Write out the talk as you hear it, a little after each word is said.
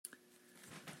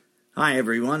Hi,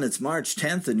 everyone. It's March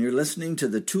 10th, and you're listening to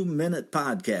the 2-Minute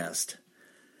Podcast.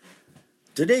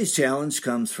 Today's challenge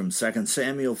comes from 2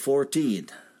 Samuel 14.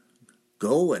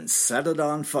 Go and set it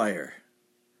on fire.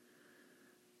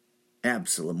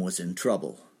 Absalom was in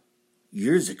trouble.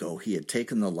 Years ago, he had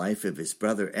taken the life of his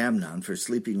brother Amnon for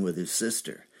sleeping with his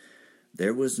sister.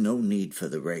 There was no need for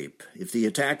the rape. If the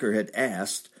attacker had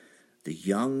asked, the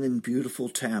young and beautiful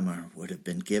Tamar would have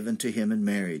been given to him in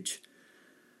marriage.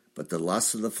 But the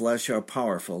lusts of the flesh are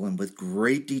powerful, and with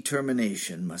great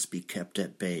determination must be kept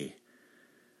at bay.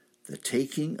 The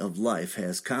taking of life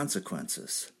has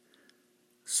consequences.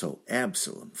 So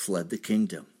Absalom fled the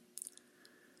kingdom.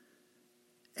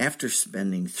 After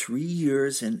spending 3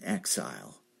 years in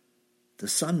exile, the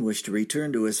son wished to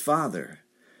return to his father.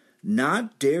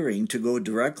 Not daring to go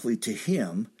directly to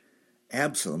him,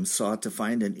 Absalom sought to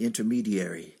find an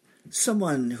intermediary,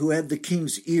 someone who had the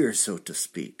king's ear, so to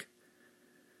speak.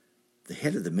 The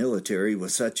head of the military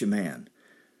was such a man.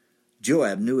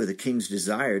 Joab knew of the king's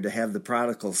desire to have the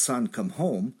prodigal son come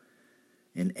home,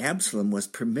 and Absalom was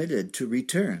permitted to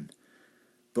return,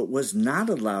 but was not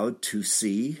allowed to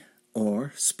see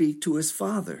or speak to his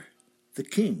father, the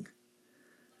king.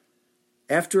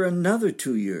 After another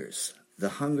 2 years, the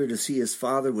hunger to see his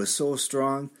father was so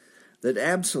strong that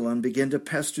Absalom began to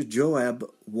pester Joab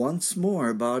once more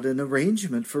about an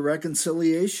arrangement for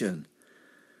reconciliation.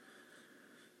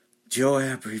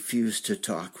 Joab refused to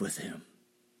talk with him.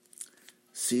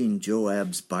 Seeing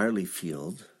Joab's barley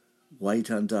field,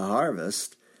 white unto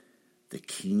harvest, the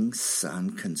king's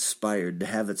son conspired to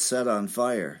have it set on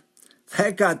fire.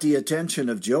 That got the attention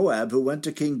of Joab, who went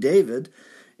to King David,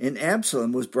 and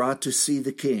Absalom was brought to see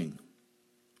the king.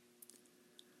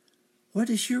 What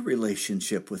is your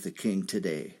relationship with the king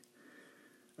today?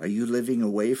 Are you living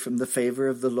away from the favor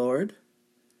of the Lord?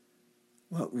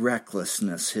 What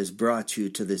recklessness has brought you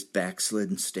to this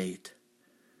backslidden state?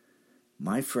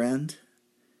 My friend,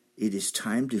 it is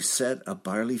time to set a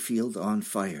barley field on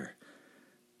fire.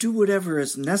 Do whatever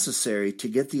is necessary to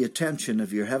get the attention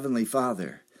of your heavenly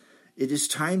Father. It is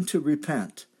time to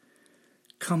repent.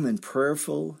 Come in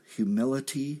prayerful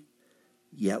humility,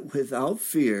 yet without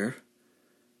fear,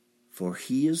 for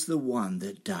he is the one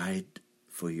that died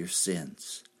for your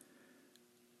sins.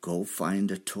 Go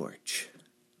find a torch.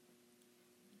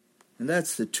 And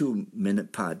that's the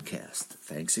 2-Minute Podcast.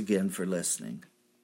 Thanks again for listening.